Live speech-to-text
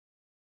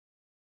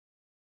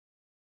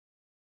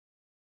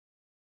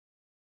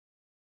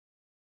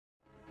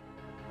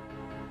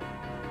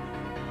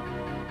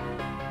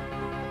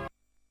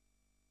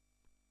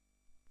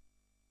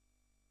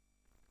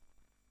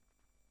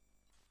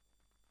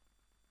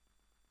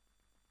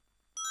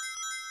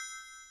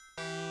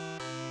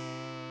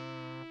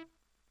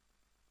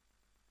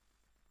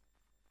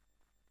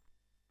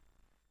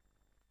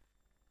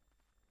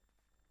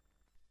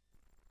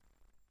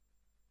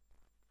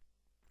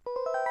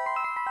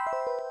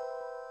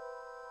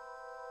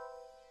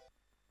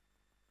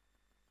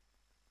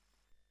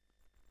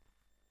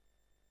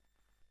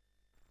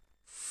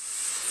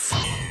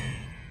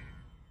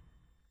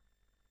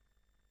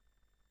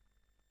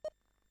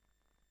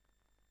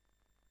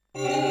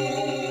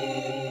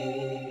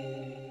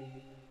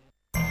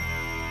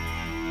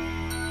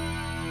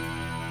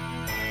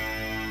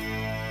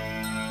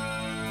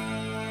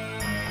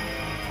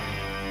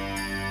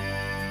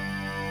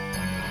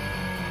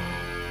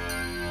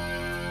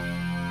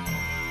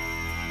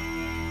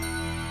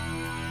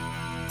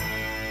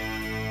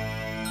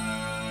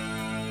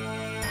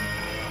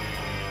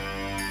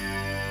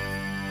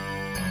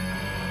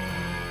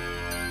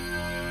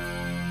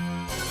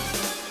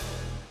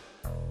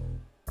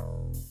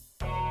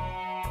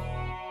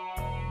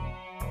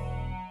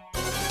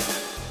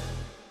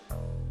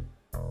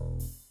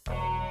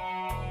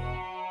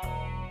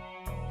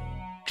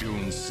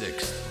June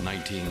 6,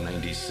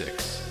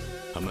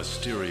 1996, a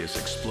mysterious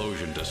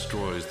explosion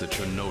destroys the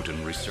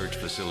Chernobyl research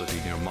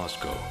facility near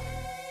Moscow.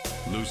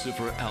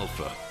 Lucifer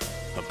Alpha,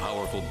 a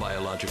powerful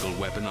biological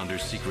weapon under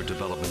secret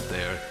development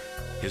there,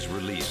 is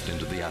released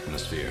into the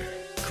atmosphere,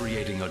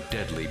 creating a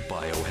deadly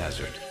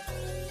biohazard.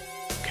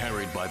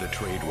 Carried by the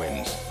trade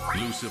winds,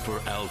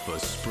 Lucifer Alpha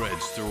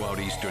spreads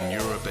throughout Eastern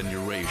Europe and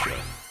Eurasia,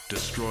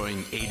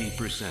 destroying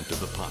 80% of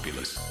the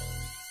populace.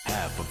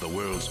 Half of the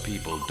world's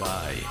people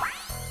die.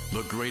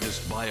 The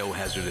greatest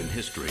biohazard in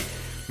history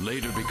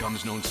later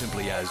becomes known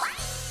simply as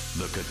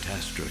the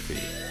catastrophe.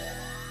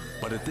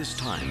 But at this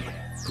time,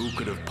 who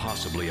could have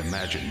possibly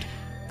imagined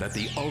that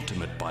the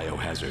ultimate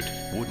biohazard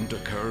wouldn't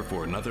occur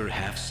for another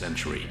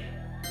half-century?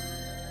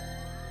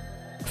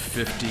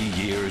 50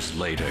 years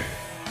later,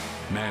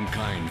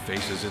 mankind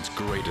faces its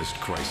greatest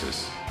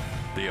crisis,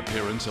 the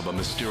appearance of a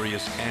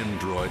mysterious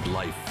android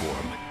life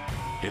form.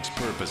 Its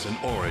purpose and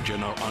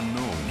origin are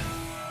unknown.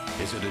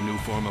 Is it a new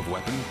form of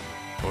weapon?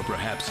 Or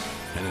perhaps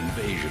an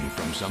invasion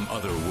from some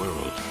other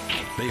world?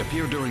 They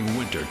appear during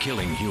winter,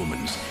 killing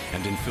humans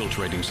and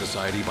infiltrating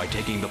society by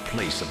taking the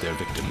place of their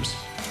victims.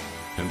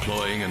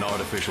 Employing an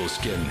artificial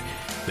skin,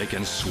 they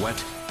can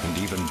sweat and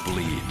even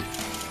bleed.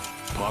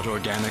 Part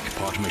organic,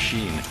 part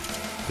machine,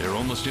 they're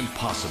almost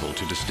impossible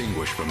to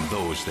distinguish from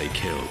those they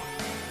kill.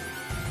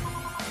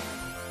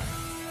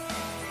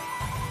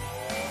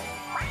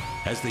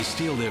 As they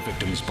steal their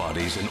victims'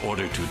 bodies in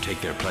order to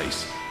take their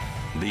place,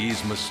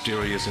 these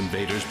mysterious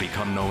invaders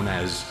become known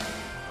as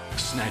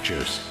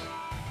Snatchers.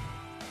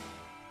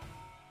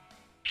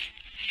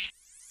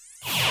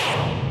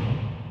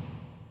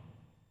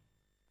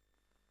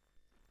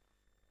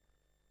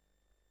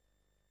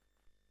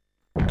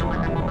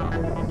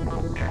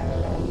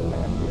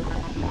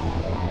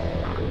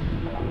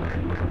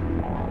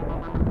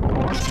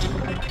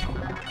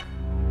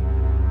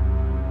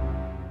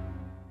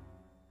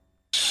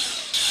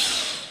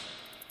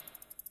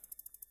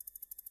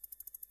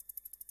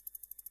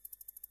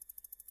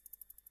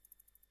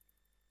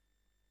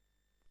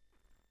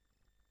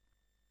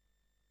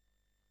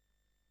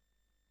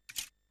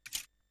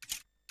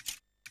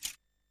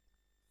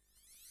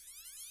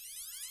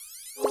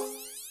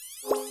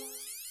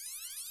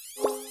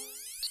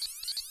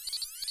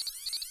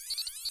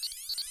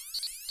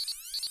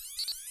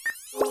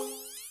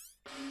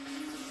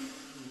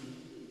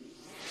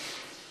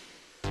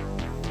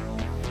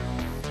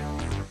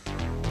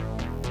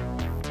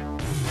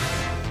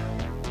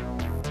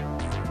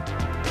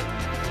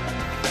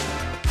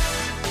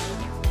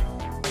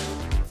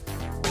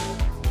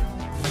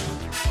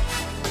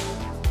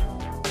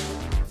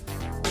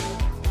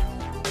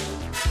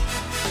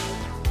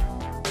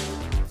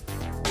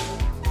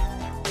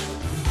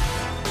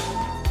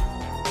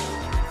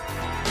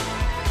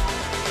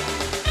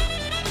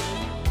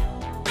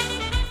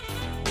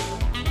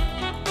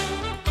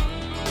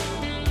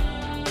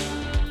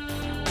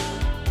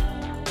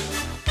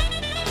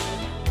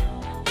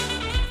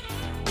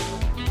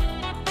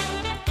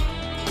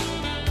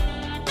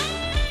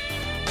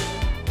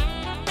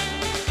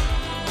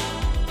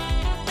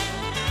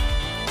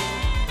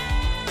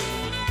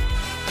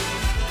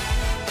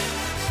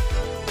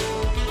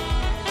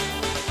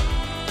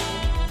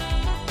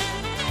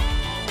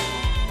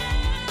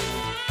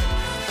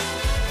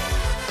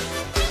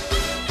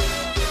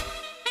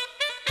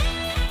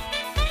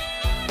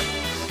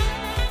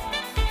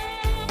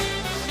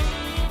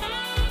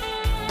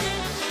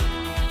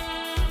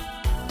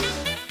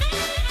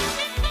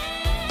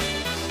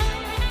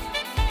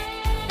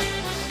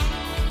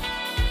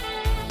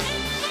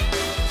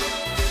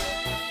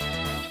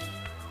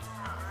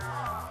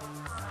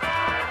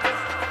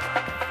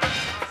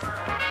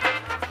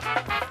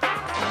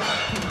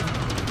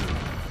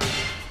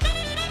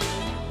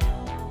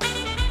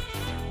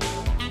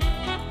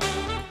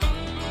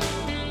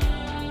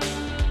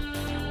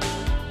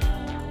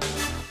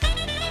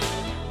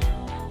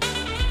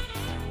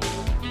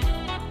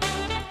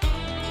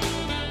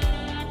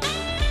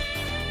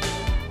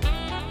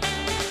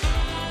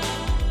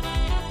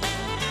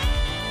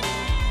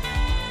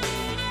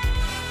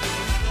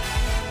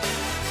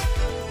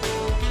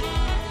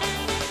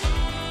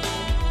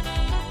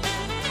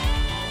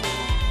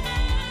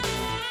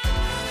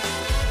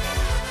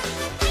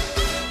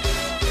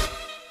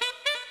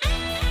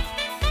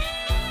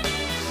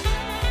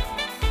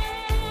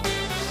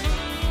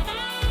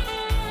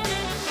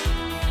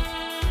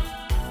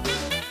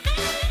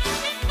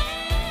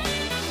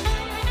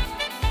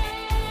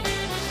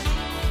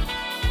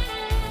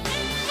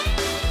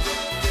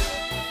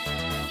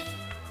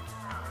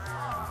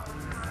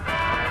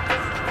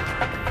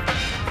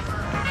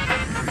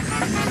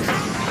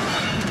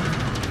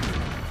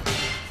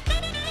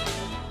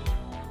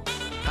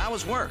 How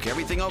was work?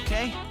 Everything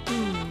okay?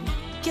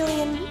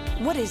 Gillian,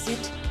 what is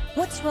it?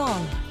 What's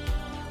wrong?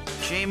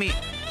 Jamie,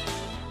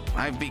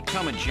 I've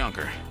become a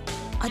junker.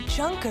 A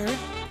junker?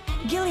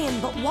 Gillian,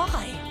 but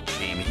why?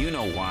 Jamie, you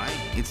know why.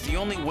 It's the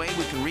only way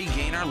we can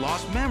regain our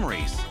lost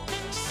memories.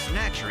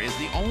 Snatcher is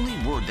the only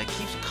word that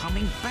keeps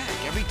coming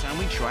back every time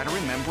we try to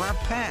remember our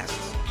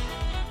pasts.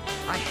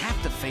 I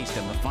have to face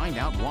them to find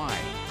out why.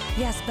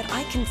 Yes, but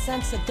I can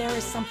sense that there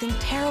is something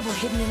terrible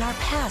hidden in our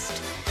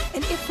past.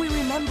 And if we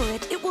remember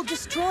it, it will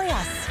destroy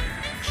us.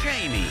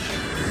 Jamie!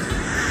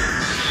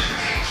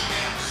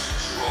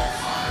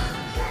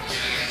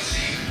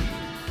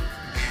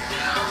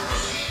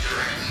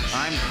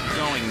 I'm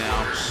going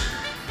now.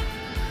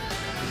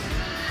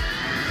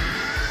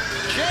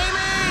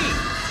 Jamie!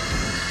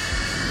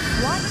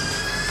 What?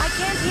 I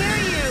can't hear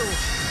you!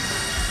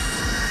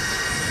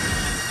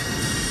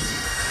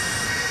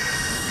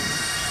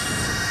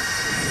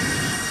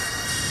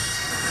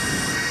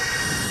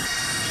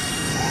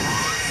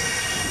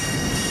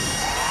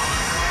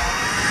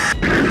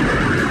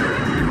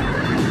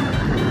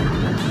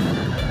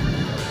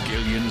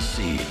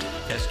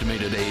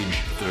 Estimated age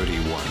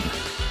 31.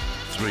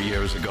 3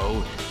 years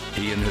ago,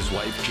 he and his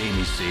wife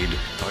Jamie Seed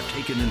are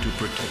taken into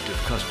protective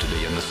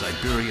custody in the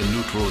Siberian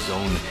Neutral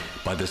Zone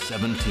by the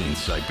 17th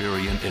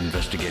Siberian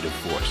Investigative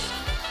Force.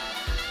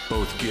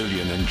 Both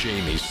Gillian and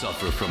Jamie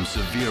suffer from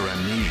severe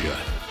amnesia,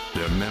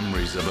 their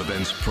memories of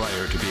events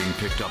prior to being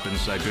picked up in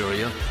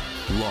Siberia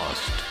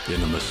lost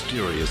in a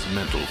mysterious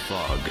mental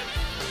fog.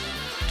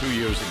 2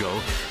 years ago,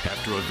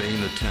 after a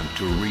vain attempt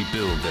to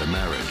rebuild their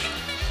marriage,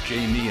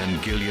 Jamie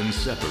and Gillian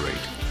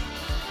separate.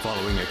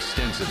 Following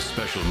extensive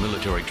special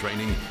military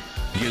training,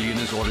 Gillian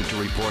is ordered to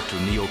report to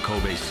Neo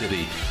Kobe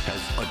City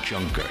as a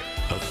junker,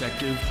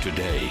 effective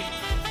today.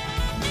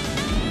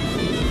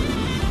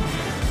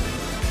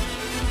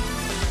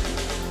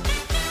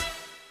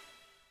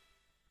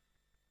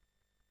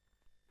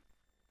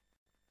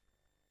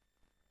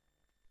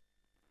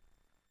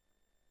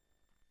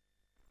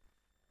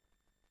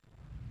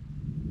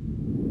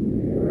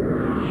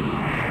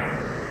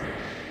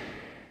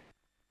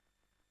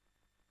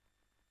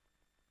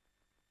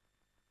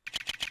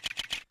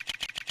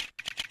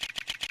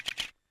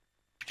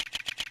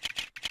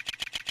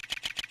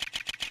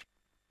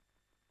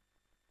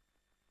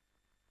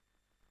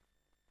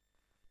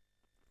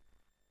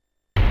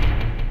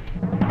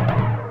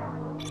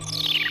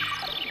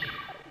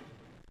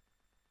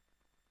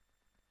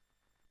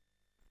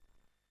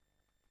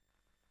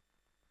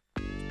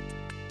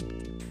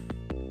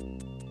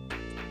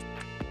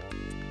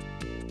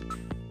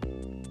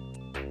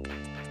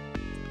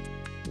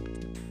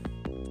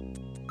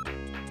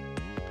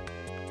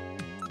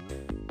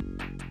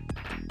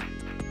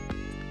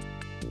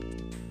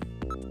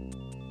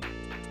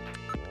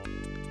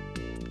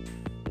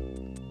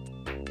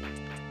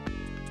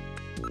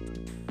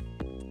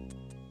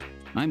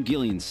 I'm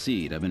Gillian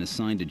Seed. I've been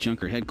assigned to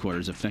Junker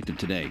headquarters effective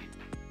today.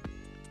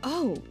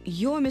 Oh,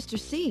 you're Mr.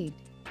 Seed.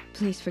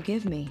 Please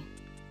forgive me.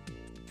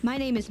 My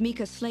name is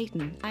Mika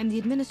Slayton. I'm the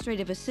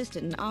administrative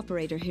assistant and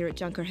operator here at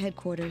Junker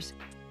headquarters.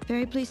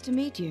 Very pleased to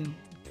meet you.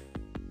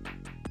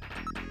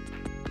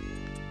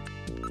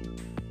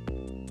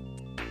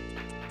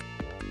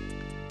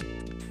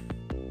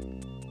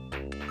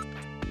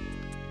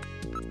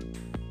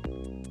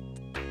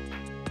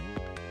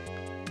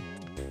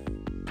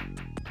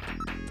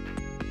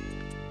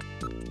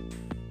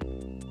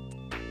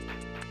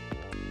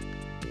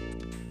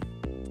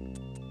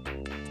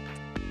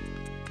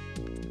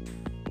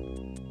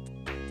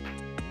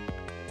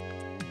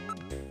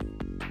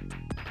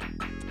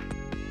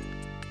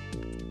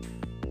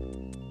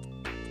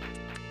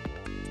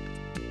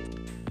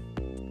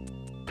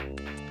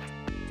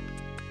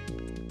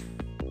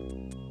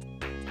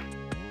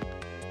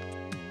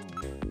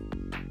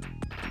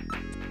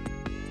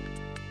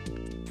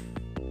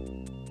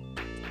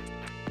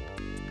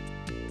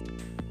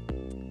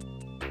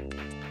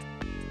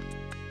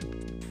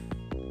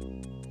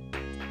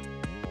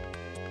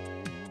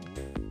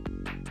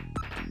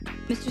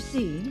 Mr.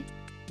 Seed?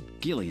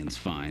 Gillian's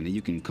fine.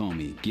 You can call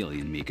me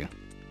Gillian, Mika.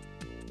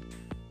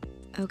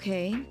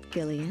 Okay,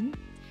 Gillian.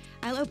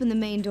 I'll open the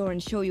main door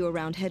and show you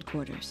around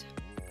headquarters.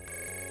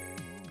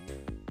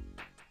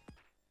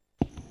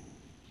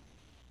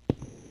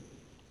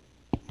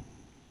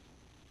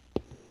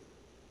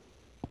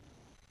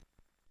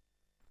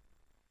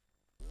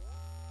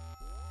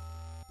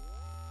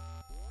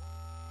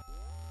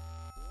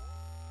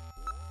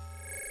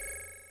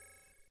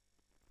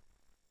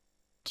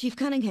 Chief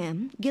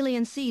Cunningham,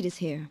 Gillian Seed is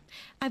here.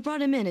 I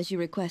brought him in as you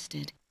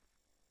requested.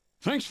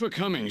 Thanks for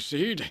coming,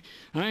 Seed.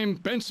 I'm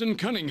Benson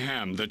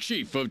Cunningham, the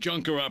Chief of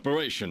Junker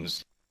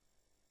Operations.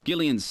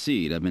 Gillian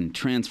Seed. I've been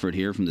transferred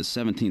here from the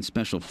 17th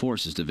Special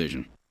Forces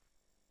Division.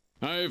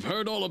 I've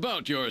heard all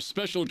about your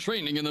special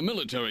training in the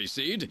military,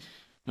 Seed.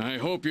 I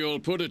hope you'll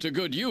put it to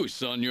good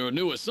use on your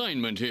new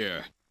assignment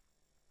here.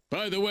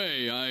 By the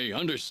way, I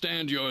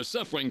understand you're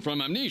suffering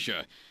from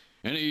amnesia.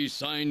 Any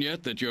sign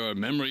yet that your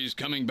memory's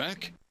coming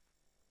back?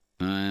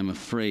 I'm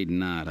afraid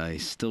not. I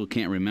still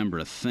can't remember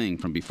a thing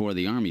from before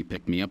the Army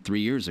picked me up 3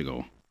 years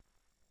ago.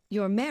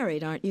 You're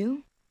married, aren't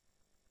you?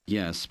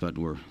 Yes, but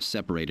we're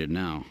separated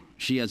now.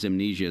 She has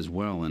amnesia as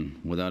well,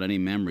 and without any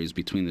memories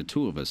between the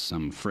two of us,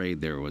 I'm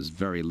afraid there was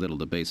very little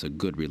to base a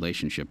good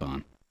relationship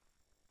on.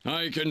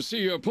 I can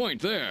see your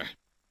point there.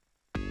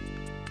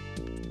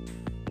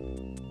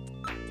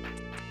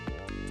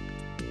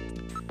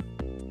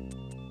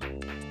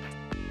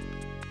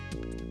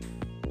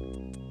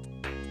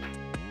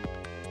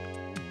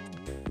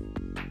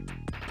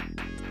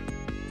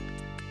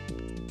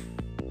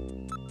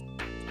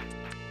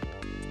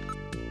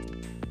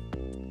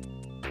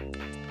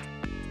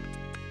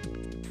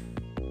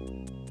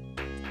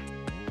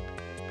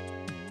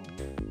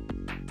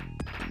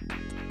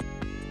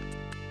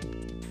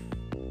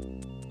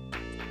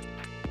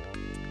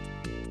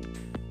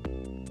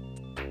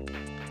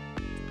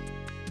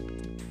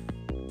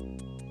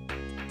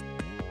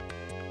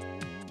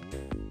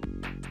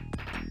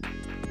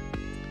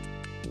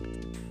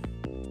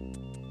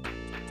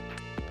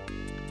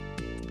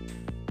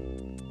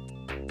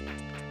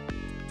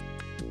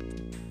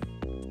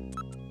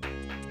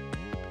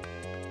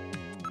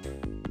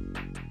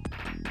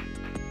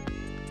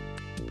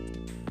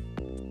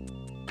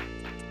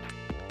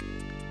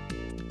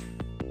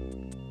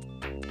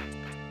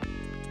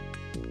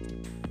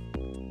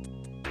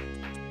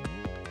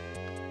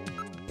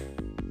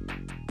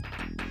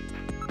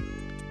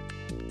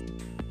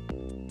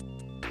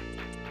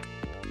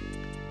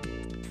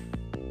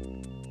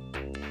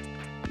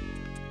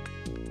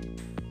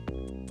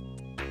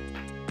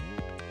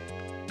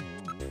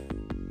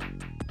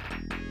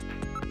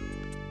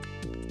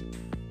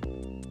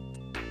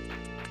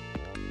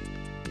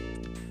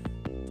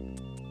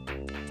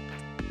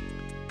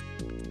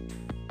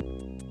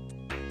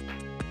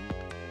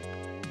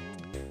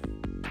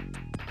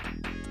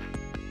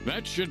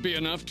 That should be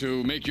enough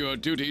to make your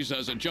duties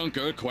as a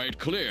junker quite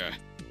clear.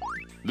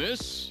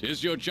 This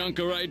is your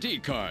junker ID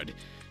card.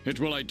 It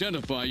will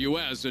identify you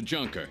as a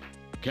junker.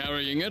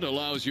 Carrying it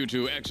allows you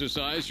to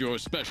exercise your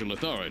special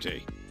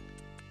authority.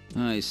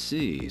 I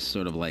see.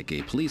 Sort of like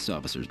a police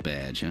officer's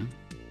badge, huh?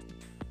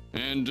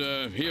 And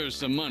here's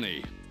some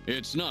money.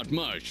 It's not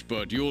much,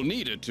 but you'll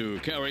need it to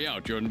carry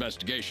out your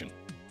investigation.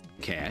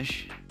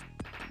 Cash?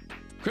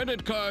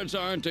 Credit cards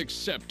aren't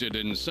accepted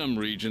in some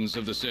regions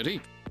of the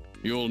city.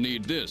 You'll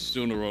need this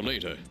sooner or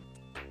later.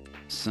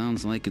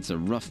 Sounds like it's a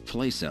rough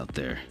place out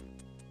there.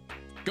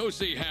 Go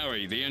see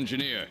Harry, the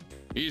engineer.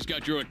 He's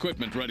got your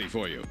equipment ready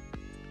for you.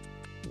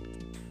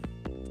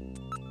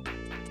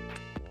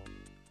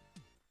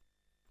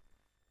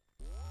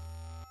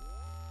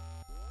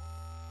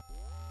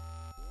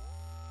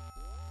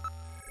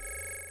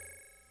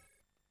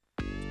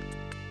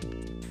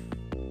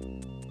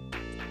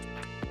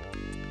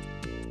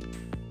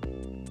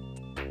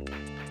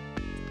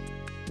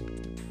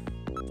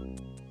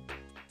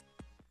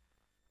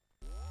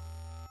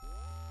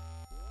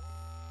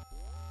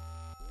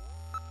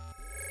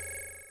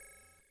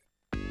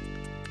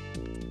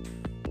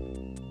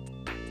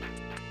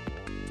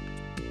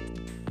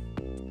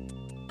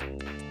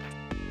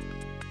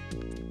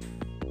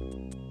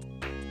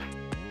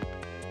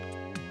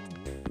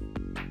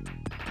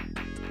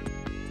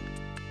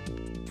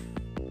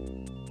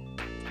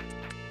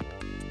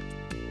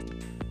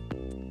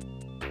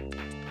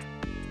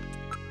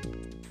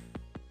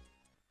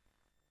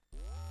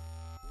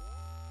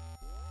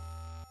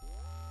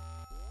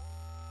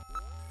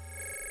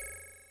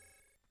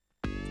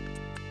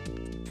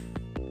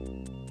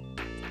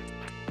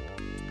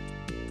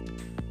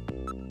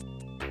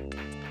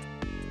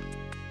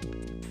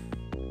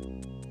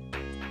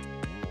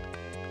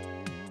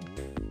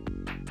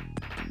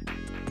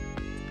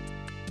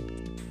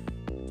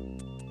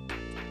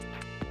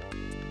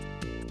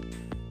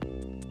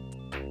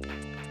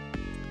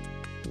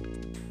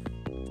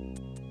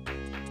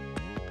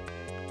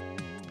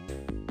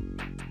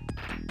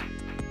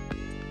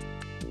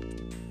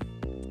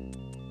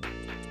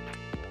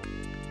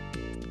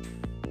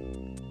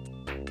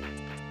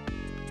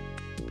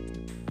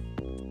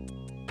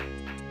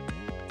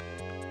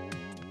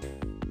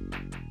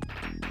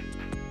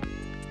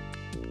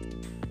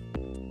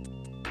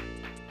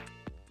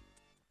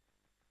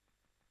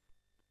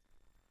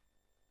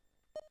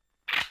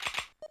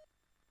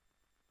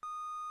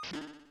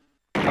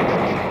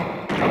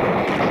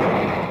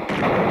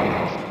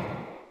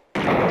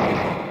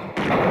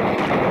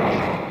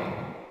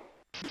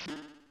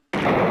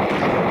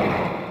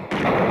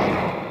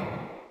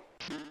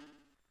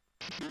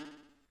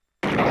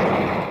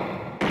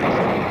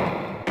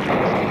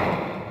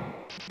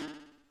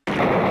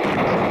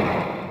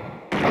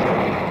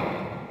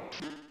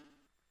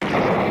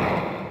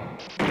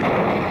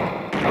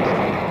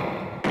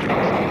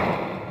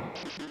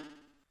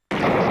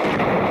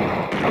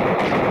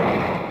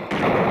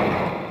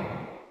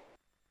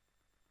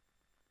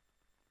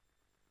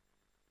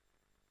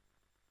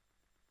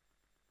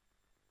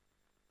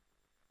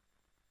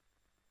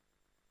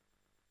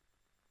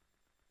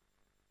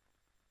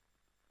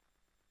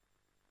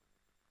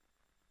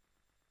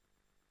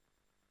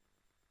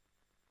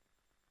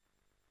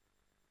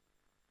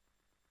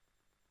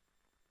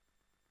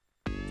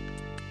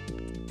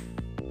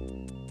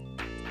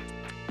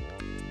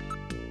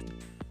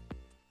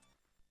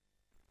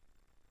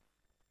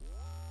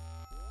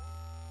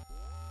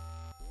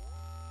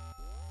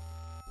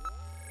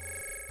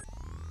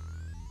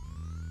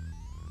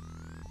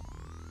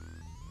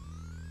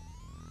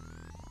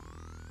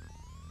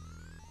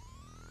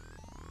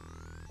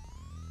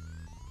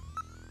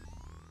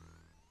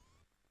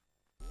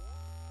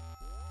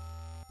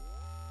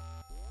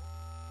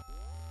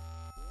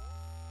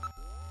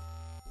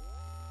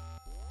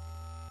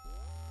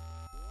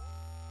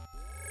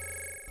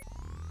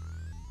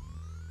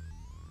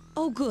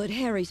 Oh, good.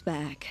 Harry's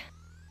back.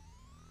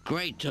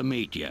 Great to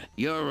meet you.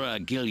 You're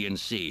Gillian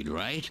Seed,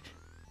 right?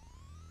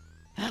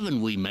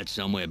 Haven't we met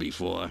somewhere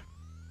before?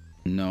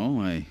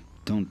 No, I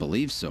don't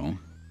believe so.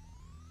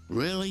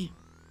 Really?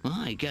 Well,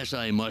 I guess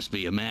I must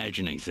be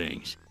imagining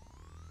things.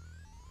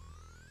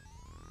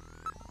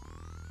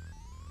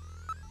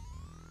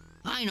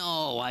 I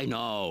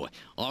know.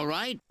 All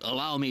right,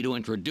 allow me to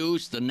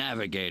introduce the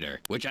Navigator,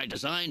 which I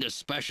designed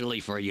especially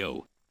for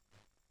you.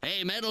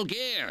 Hey, Metal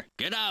Gear,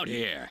 get out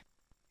here.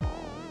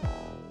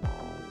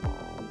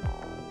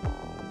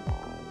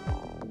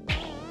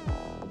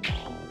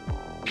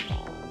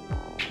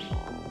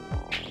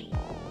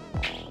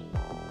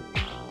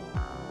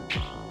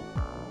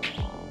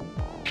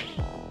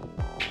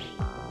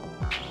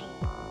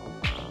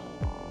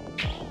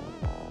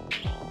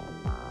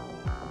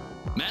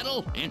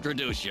 Metal,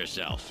 introduce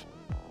yourself.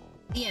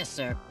 Yes,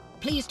 sir.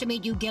 Pleased to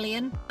meet you,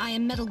 Gillian. I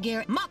am Metal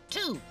Gear Mach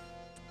 2.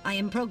 I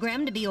am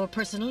programmed to be your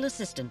personal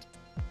assistant.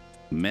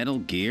 Metal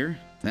Gear?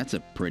 That's a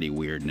pretty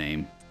weird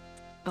name.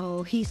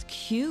 Oh, he's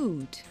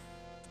cute.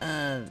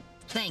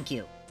 Thank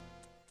you.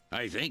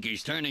 I think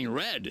he's turning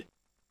red.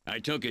 I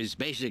took his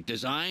basic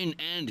design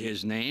and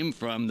his name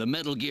from the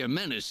Metal Gear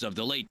menace of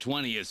the late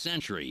 20th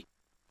century.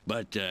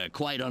 But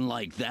quite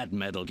unlike that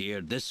Metal Gear,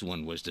 this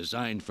one was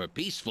designed for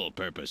peaceful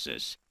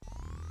purposes.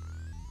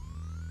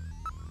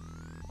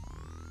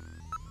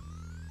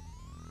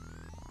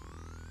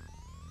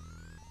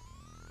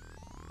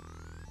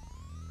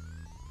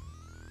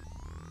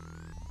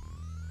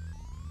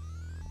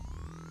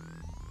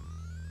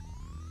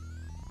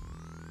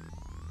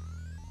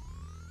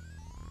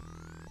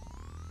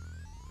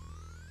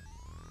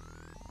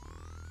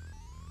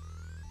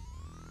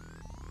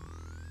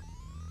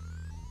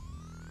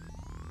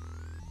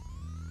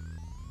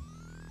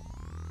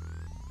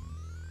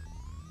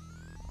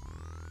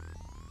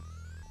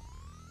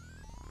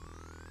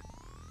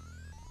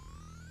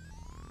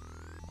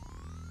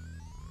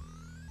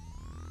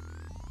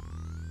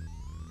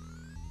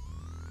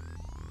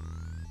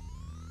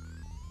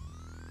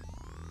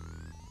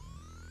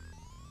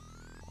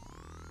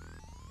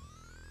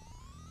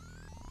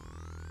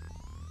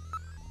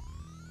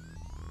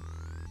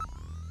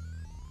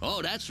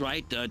 Oh, that's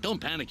right.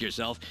 Don't panic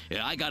yourself.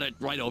 I got it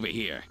right over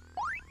here.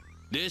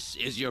 This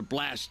is your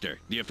blaster,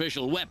 the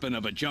official weapon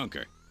of a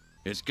junker.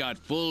 It's got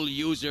full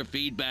user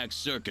feedback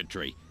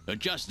circuitry,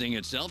 adjusting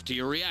itself to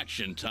your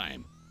reaction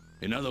time.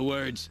 In other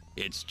words,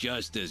 it's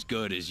just as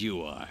good as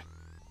you are.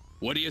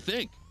 What do you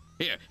think?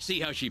 Here, see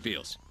how she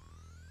feels.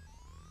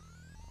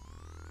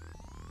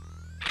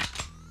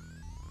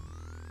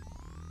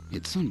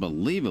 It's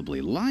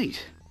unbelievably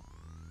light.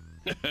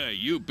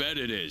 You bet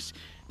it is.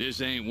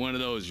 This ain't one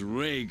of those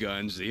ray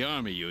guns the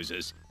Army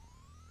uses.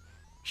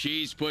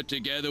 She's put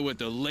together with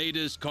the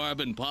latest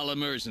carbon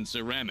polymers and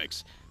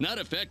ceramics, not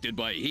affected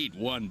by heat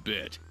one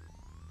bit.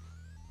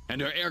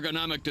 And her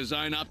ergonomic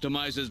design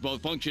optimizes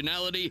both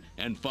functionality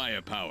and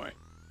firepower.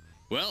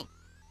 Well,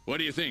 what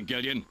do you think,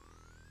 Gillian?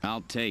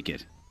 I'll take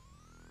it.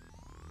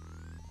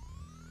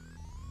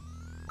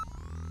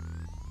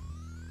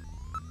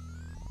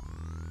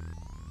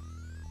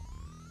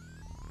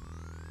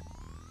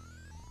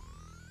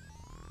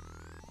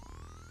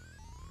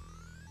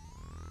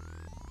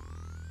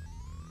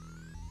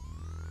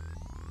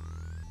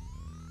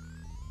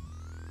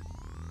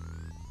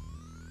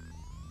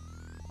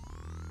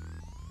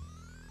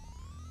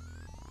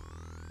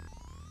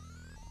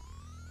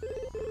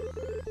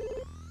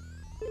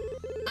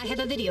 I have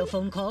a video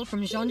phone call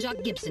from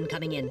Jean-Jacques Gibson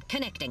coming in.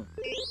 Connecting.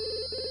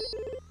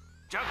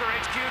 Junker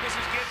HQ, this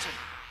is Gibson.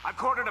 I've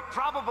cornered a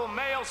probable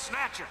male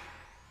snatcher.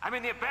 I'm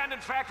in the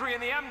abandoned factory in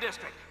the M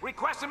district.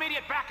 Request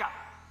immediate backup.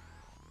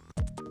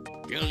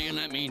 Gillian,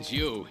 that means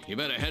you. You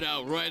better head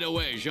out right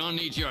away. Jean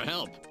needs your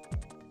help.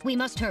 We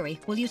must hurry.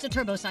 We'll use a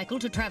turbocycle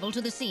to travel to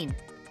the scene.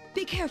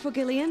 Be careful,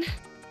 Gillian.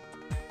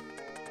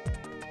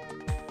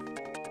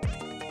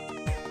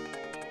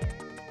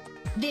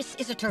 This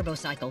is a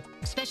turbocycle,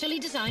 specially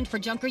designed for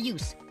junker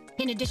use.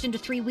 In addition to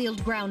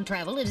three-wheeled ground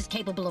travel, it is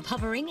capable of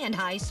hovering and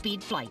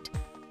high-speed flight.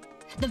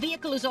 The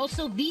vehicle is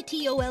also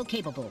VTOL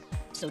capable,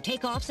 so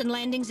takeoffs and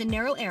landings in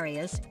narrow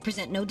areas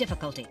present no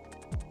difficulty.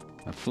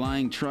 A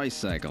flying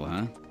tricycle,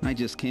 huh? I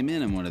just came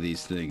in one of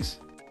these things.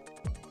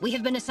 We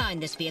have been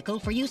assigned this vehicle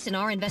for use in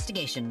our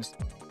investigations.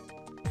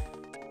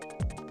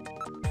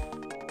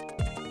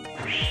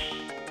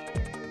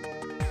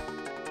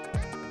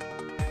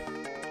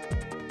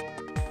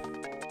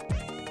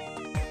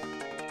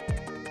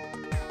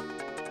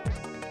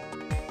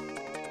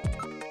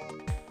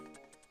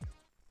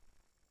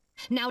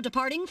 Now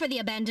departing for the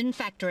abandoned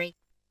factory.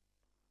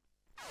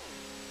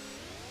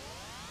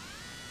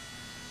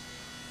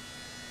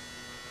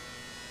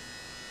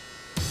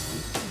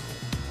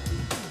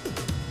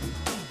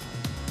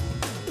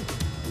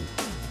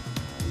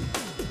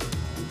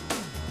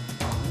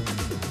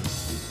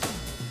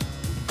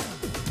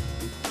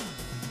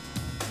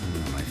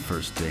 My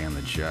first day on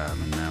the job,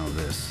 and now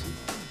this.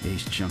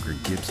 Ace Junker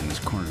Gibson has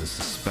cornered a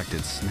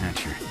suspected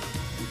snatcher.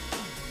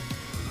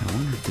 I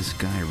wonder if this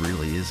guy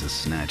really is a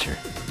snatcher.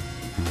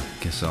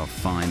 Guess I'll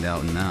find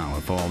out now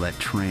if all that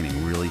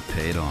training really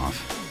paid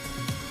off.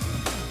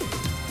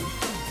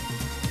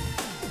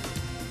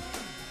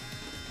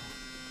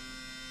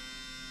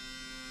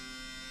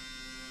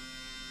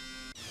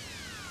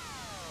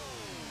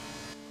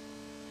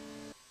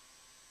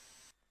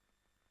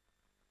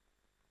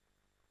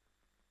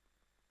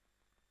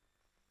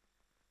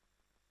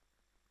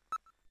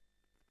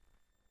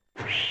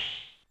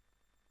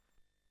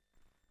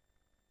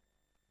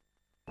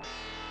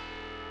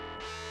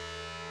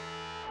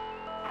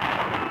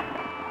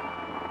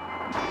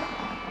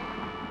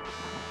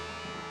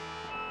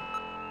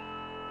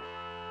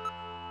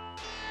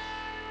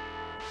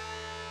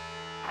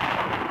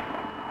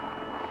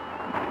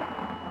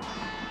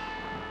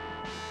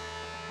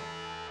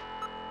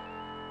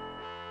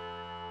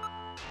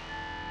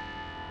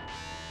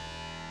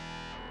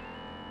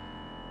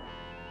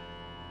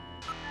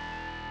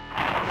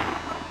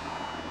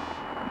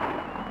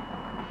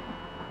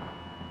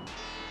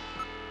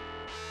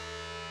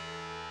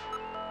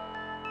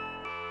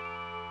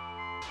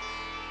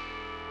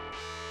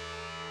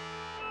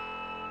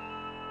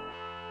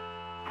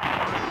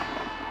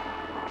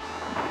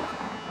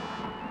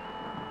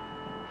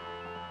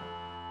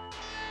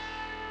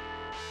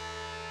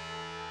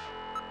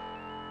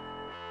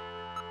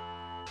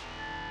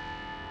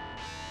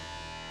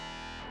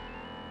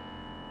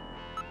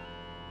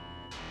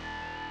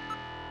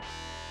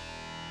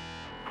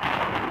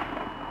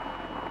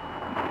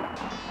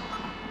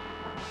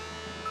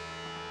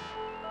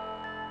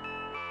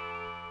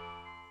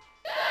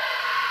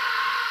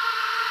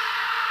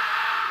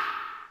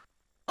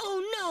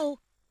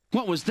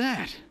 What was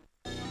that?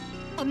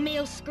 A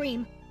male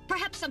scream.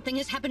 Perhaps something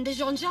has happened to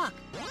Jean-Jacques.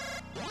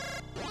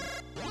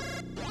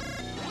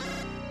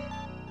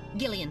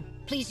 Gillian,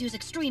 please use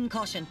extreme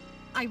caution.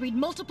 I read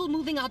multiple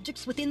moving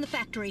objects within the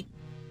factory.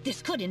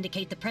 This could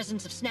indicate the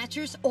presence of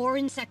Snatchers or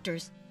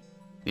Insectors.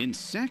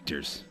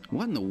 Insectors?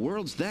 What in the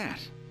world's that?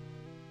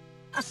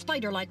 A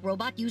spider-like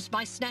robot used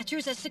by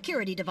Snatchers as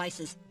security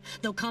devices.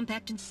 Though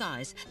compact in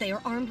size, they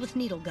are armed with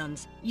needle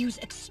guns. Use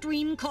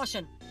extreme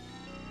caution.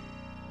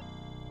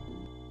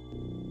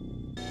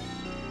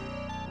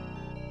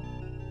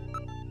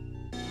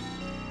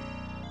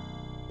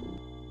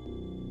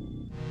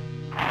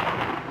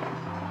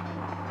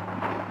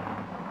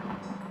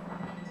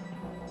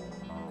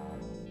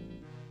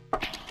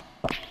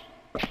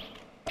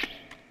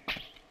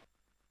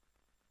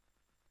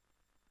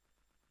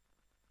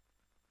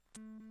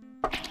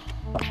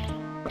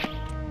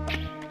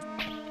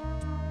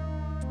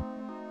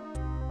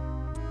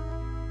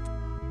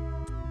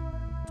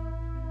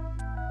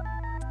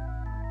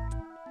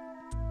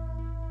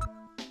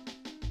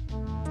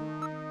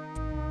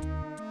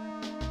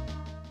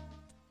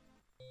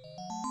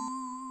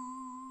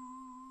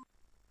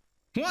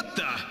 What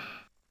the?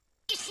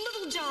 It's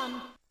Little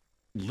John.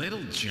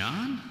 Little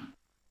John?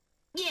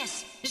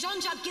 Yes,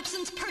 Jean-Jacques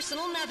Gibson's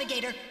personal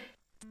navigator.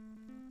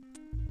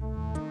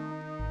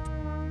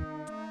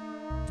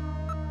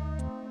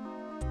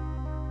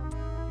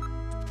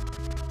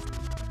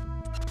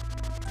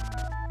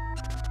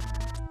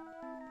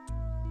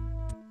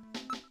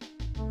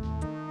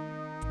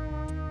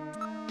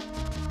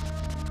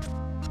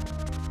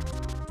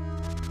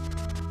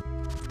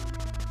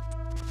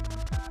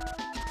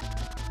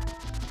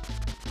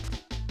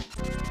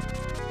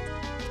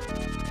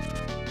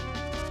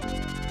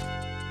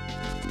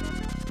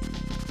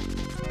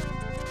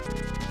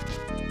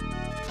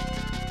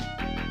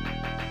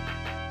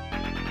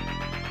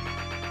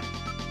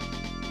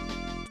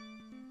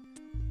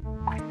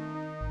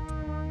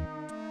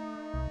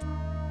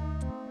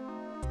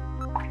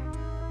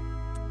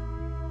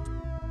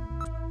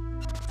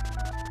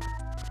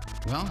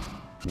 Well,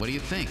 what do you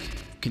think?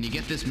 Can you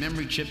get this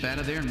memory chip out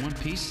of there in one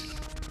piece?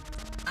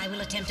 I will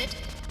attempt it.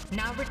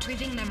 Now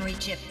retrieving memory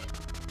chip.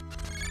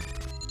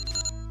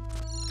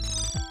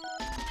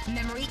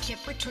 Memory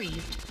chip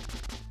retrieved.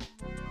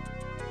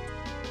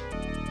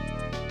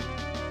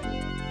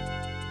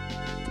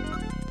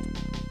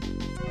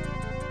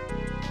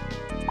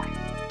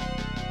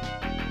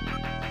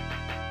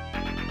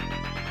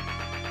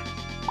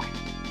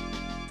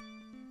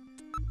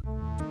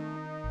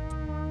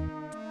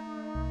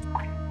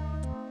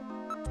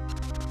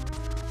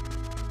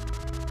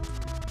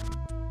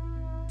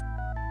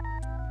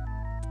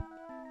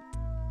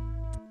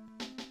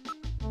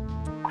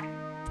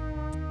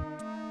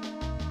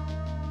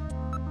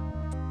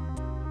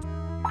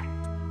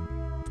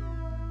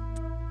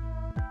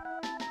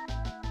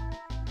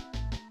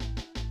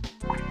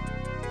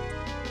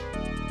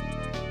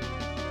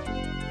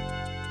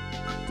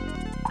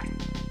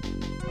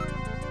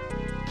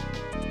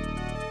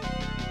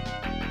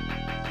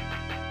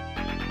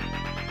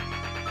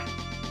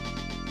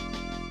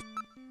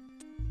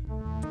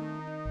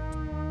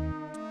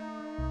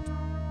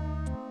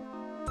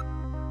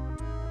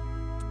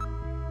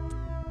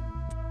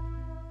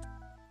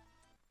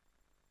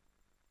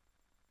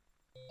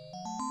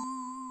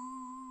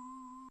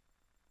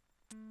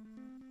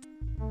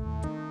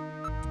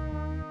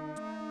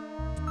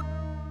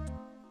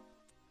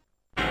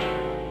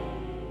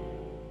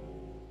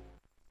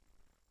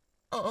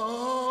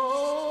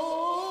 Oh!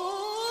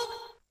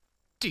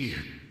 Dear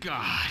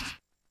God.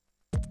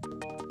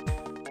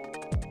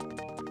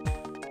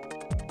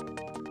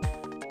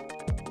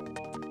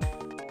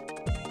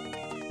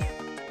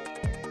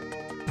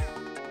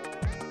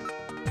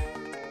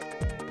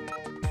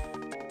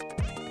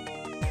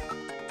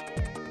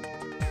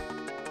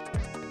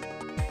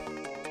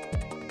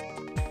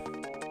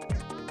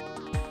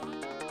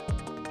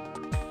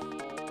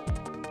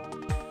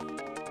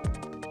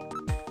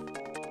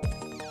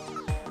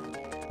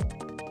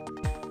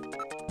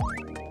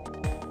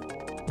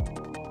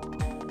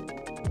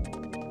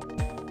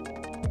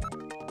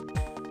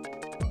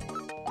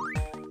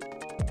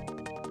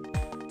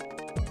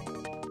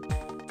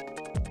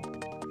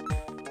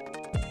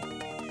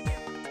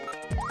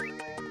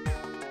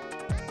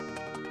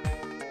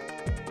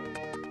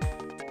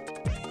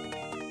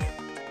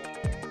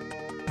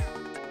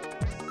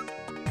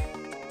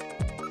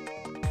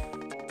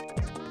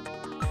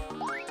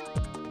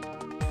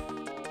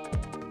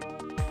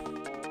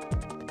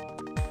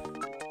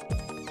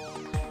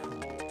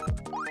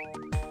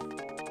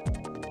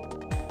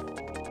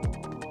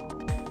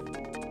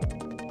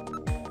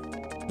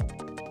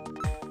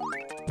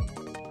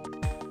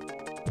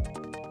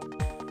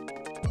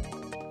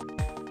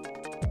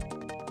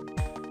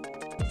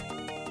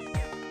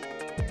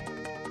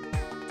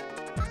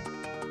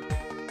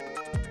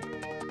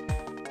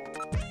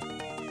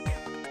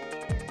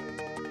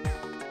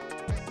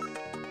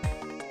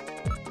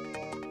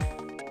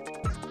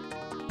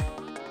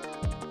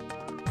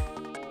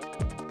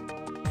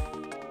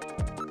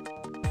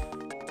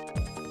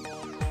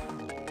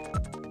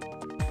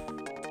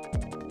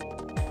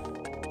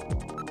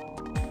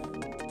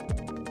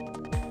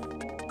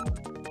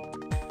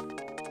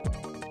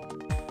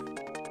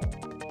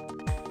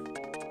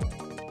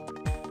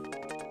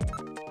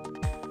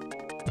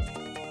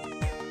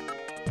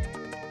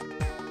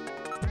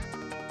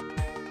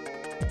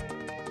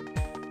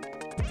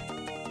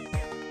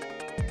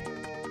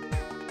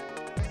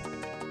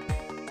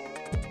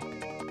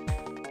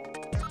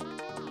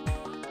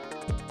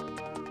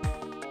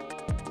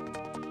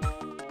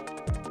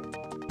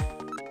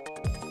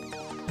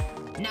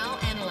 Now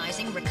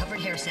analyzing recovered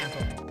hair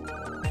sample.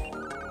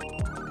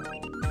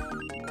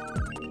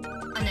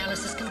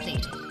 Analysis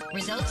complete.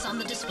 Results on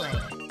the display.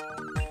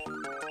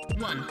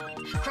 1.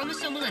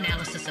 Chromosomal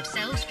analysis of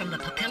cells from the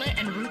papilla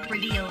and root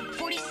reveal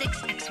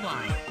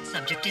 46XY.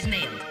 Subject is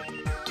male.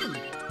 2.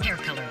 Hair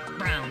color,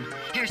 brown.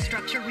 Hair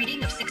structure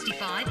reading of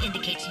 65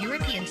 indicates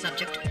European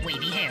subject,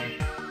 wavy hair.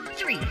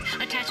 3.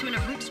 Attachment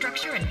of root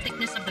structure and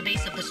thickness of the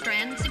base of the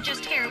strand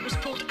suggest hair was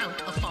pulled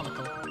out of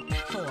follicle.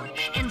 4.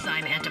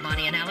 Enzyme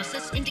antibody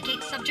analysis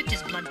indicates subject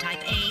is blood type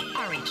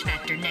A, Rh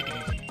factor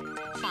negative.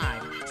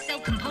 5. Cell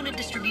component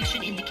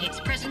distribution indicates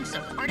presence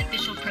of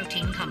artificial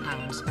protein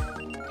compounds.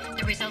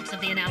 The results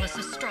of the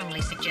analysis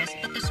strongly suggest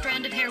that the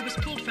strand of hair was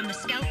pulled from the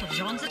scalp of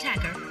Jean's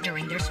attacker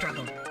during their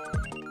struggle.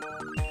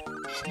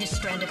 This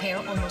strand of hair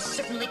almost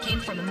certainly came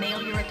from a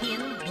male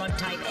European, blood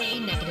type A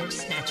negative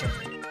Snatcher.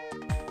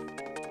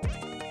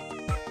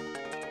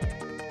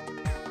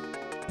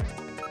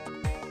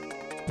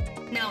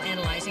 Now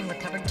analyzing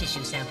recovered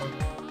tissue sample.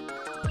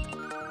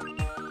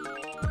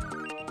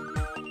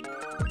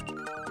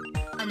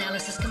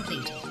 Analysis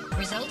complete.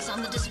 Results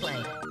on the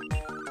display.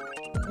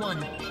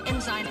 1.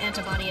 Enzyme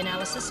antibody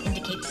analysis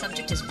indicates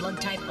subject is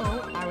blood type O,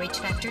 Rh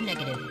factor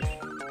negative.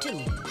 2.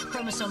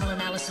 Chromosomal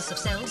analysis of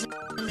cells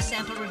in the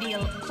sample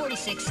reveal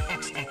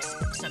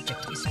 46XX.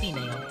 Subject is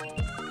female.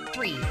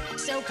 3.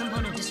 Cell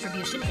component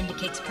distribution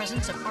indicates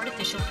presence of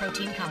artificial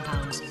protein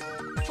compounds.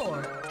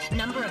 4.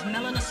 Number of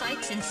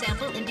melanocytes in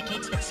sample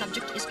indicates that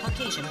subject is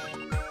Caucasian.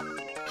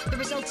 The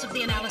results of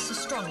the analysis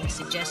strongly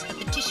suggest that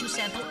the tissue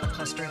sample, a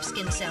cluster of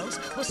skin cells,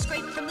 was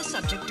scraped from the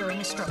subject during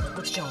a struggle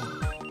with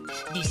Jean.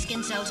 These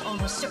skin cells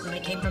almost certainly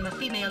came from a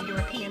female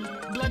European,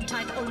 blood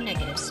type O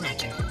negative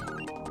Snatcher.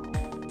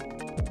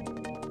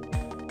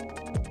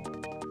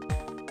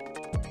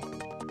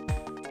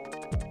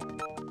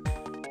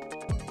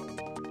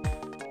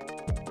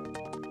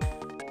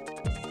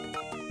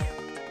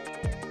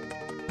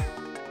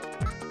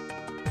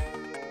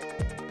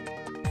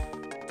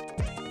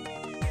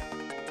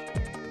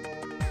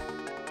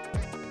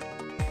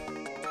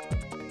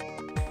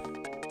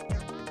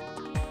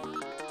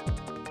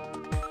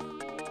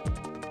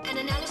 An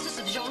analysis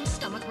of Jean's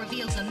stomach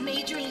reveals a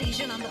major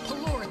lesion on the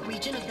caloric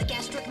region of the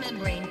gastric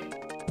membrane.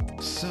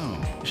 So,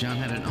 Jean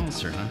had an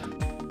ulcer, huh?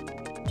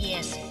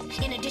 Yes.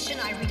 In addition,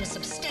 I read a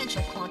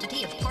substantial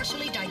quantity of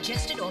partially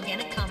digested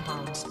organic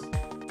compounds.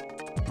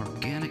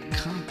 Organic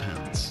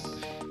compounds.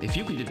 If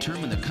you can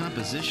determine the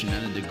composition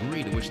and the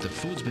degree to which the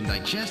food's been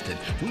digested,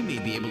 we may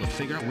be able to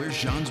figure out where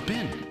Jean's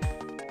been.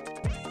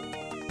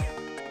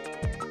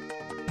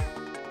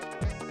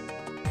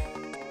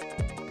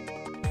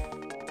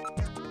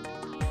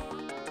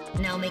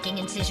 Now making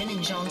incision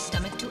in Jean's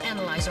stomach to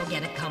analyze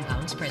organic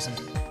compounds present.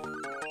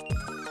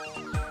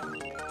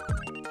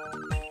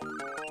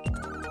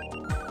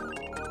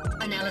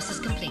 Analysis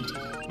complete.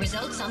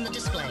 Results on the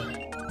display.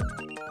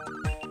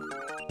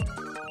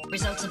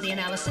 Results of the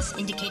analysis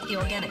indicate the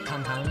organic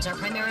compounds are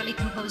primarily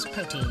composed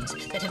proteins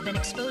that have been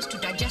exposed to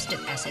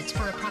digestive acids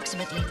for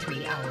approximately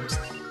 3 hours.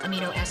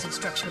 Amino acid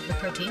structure of the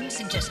protein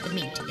suggests the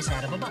meat is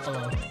that of a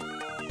buffalo.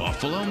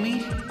 Buffalo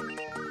meat?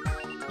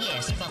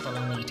 Yes,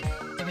 buffalo meat.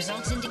 The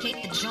results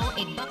indicate that Jean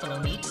ate buffalo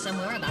meat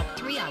somewhere about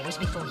 3 hours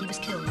before he was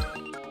killed.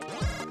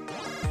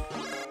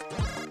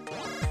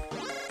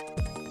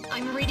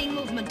 I'm reading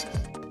movement.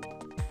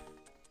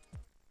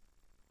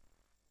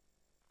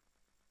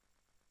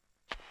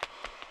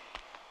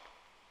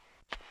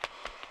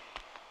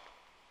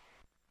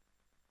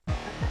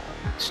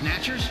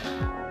 Snatchers?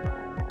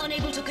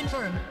 Unable to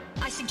confirm.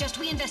 I suggest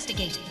we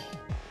investigate.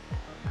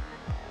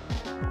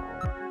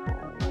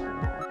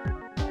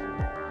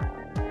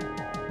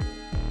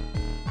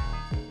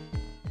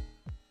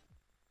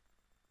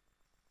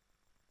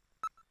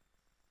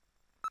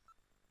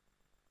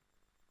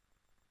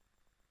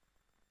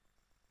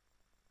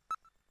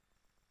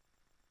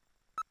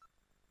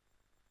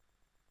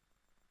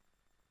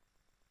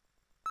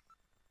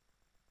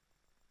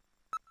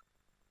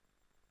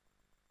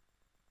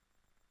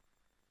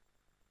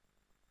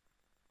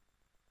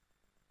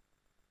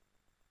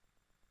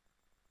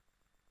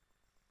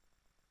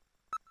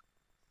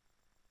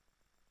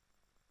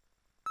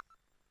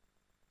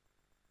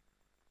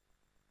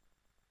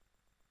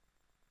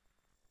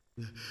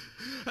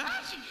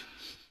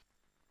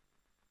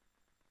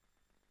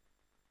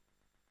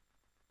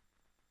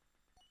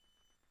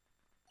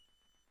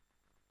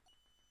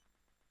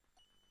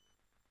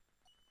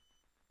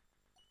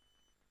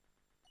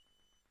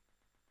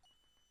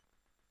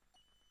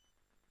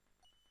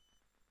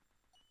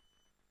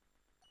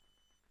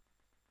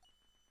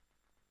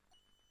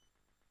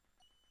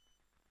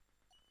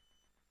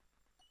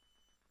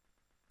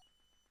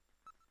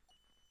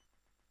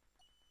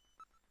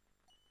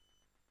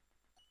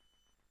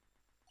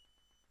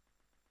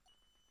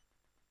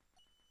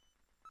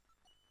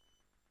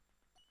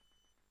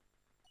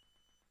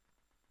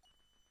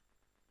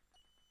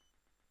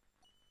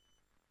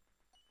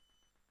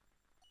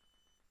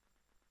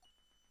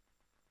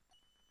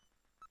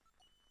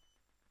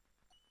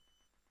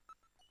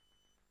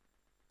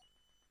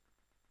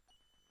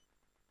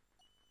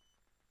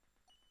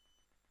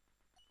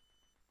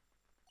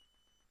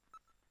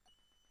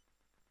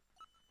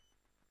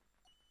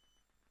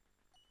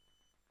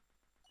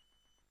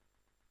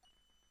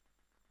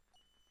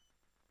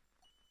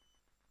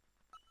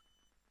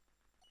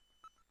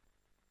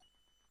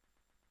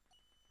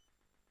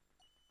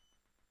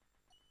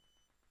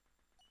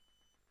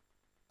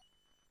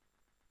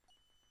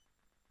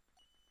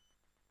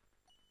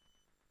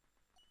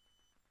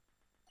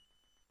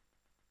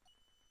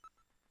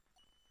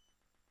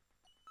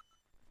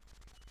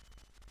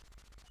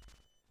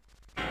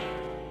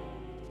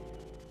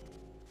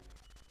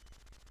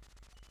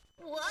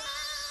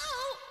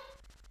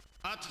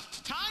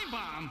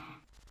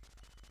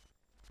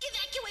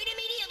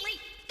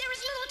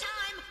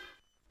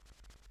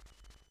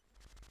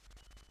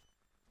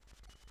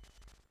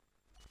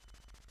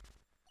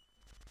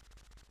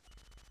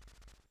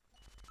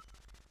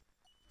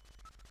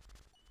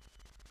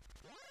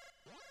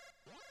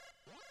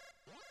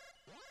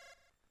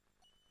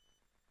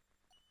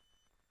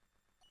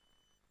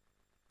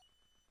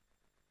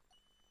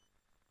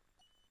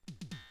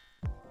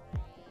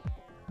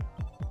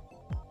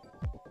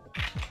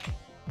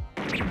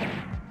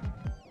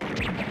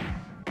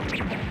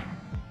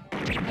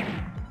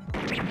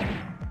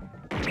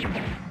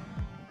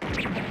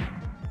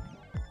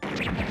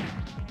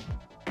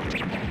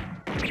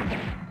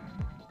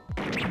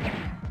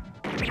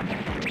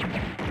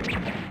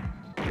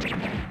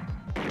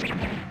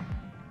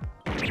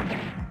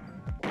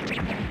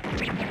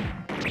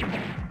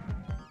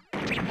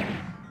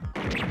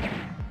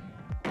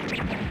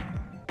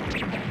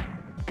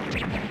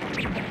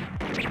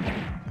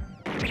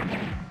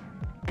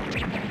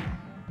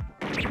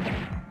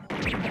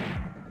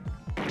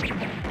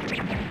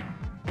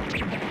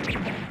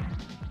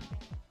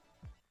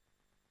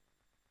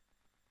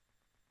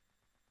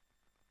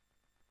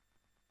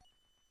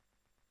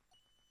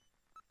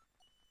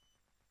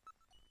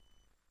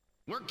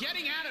 We're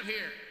getting out of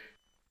here!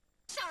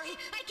 Sorry,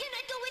 I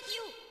cannot go with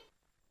you!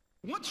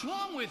 What's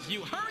wrong with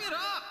you? Hurry it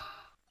up!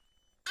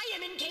 I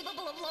am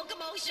incapable of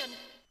locomotion!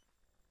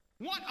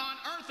 What on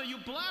earth are you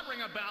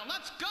blabbering about?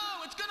 Let's go!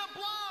 It's gonna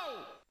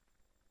blow!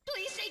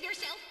 Please save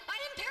yourself! I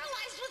am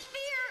paralyzed with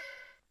fear!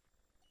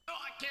 Oh,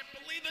 I can't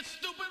believe this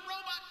stupid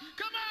robot!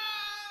 Come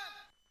on!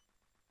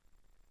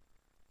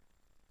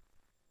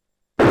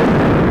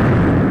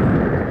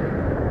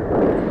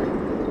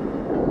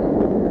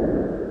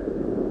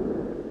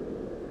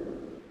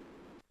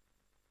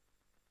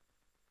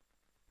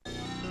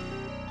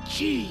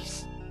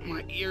 Jeez,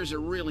 my ears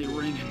are really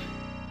ringing.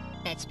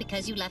 That's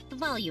because you left the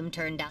volume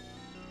turned up.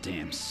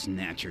 Damn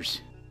Snatchers.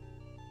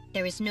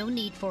 There is no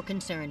need for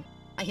concern.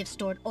 I have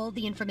stored all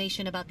the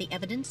information about the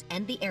evidence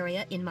and the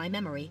area in my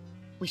memory.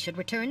 We should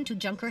return to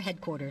Junker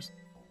headquarters.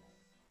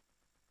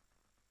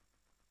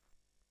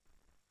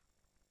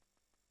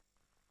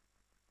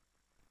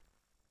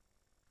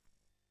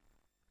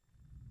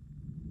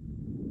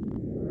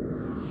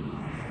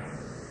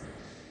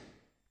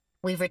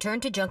 We've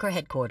returned to Junker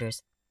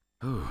headquarters.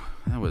 Ooh,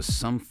 that was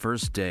some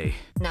first day.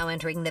 Now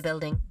entering the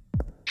building.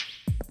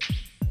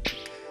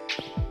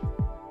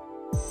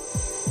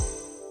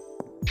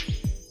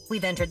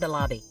 We've entered the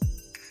lobby.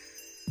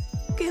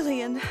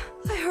 Gillian,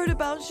 I heard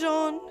about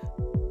Jean.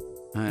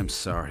 I'm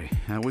sorry.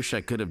 I wish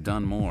I could have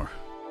done more.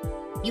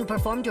 You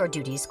performed your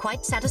duties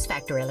quite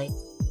satisfactorily.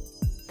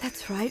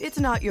 That's right. It's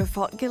not your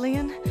fault,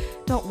 Gillian.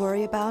 Don't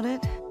worry about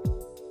it.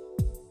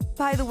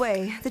 By the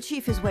way, the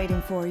chief is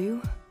waiting for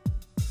you.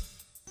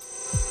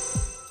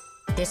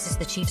 This is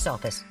the chief's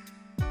office.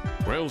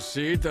 Well,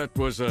 Seed, that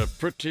was a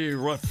pretty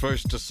rough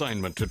first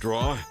assignment to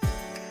draw.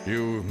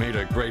 You made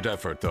a great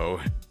effort, though.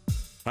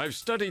 I've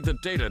studied the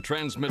data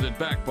transmitted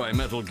back by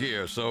Metal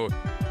Gear, so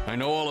I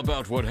know all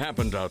about what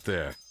happened out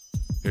there.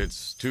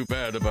 It's too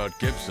bad about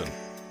Gibson.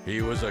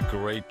 He was a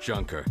great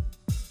junker.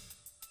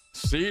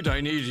 Seed,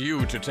 I need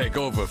you to take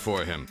over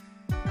for him.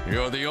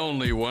 You're the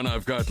only one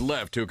I've got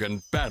left who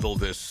can battle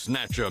this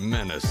Snatcher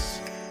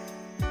menace.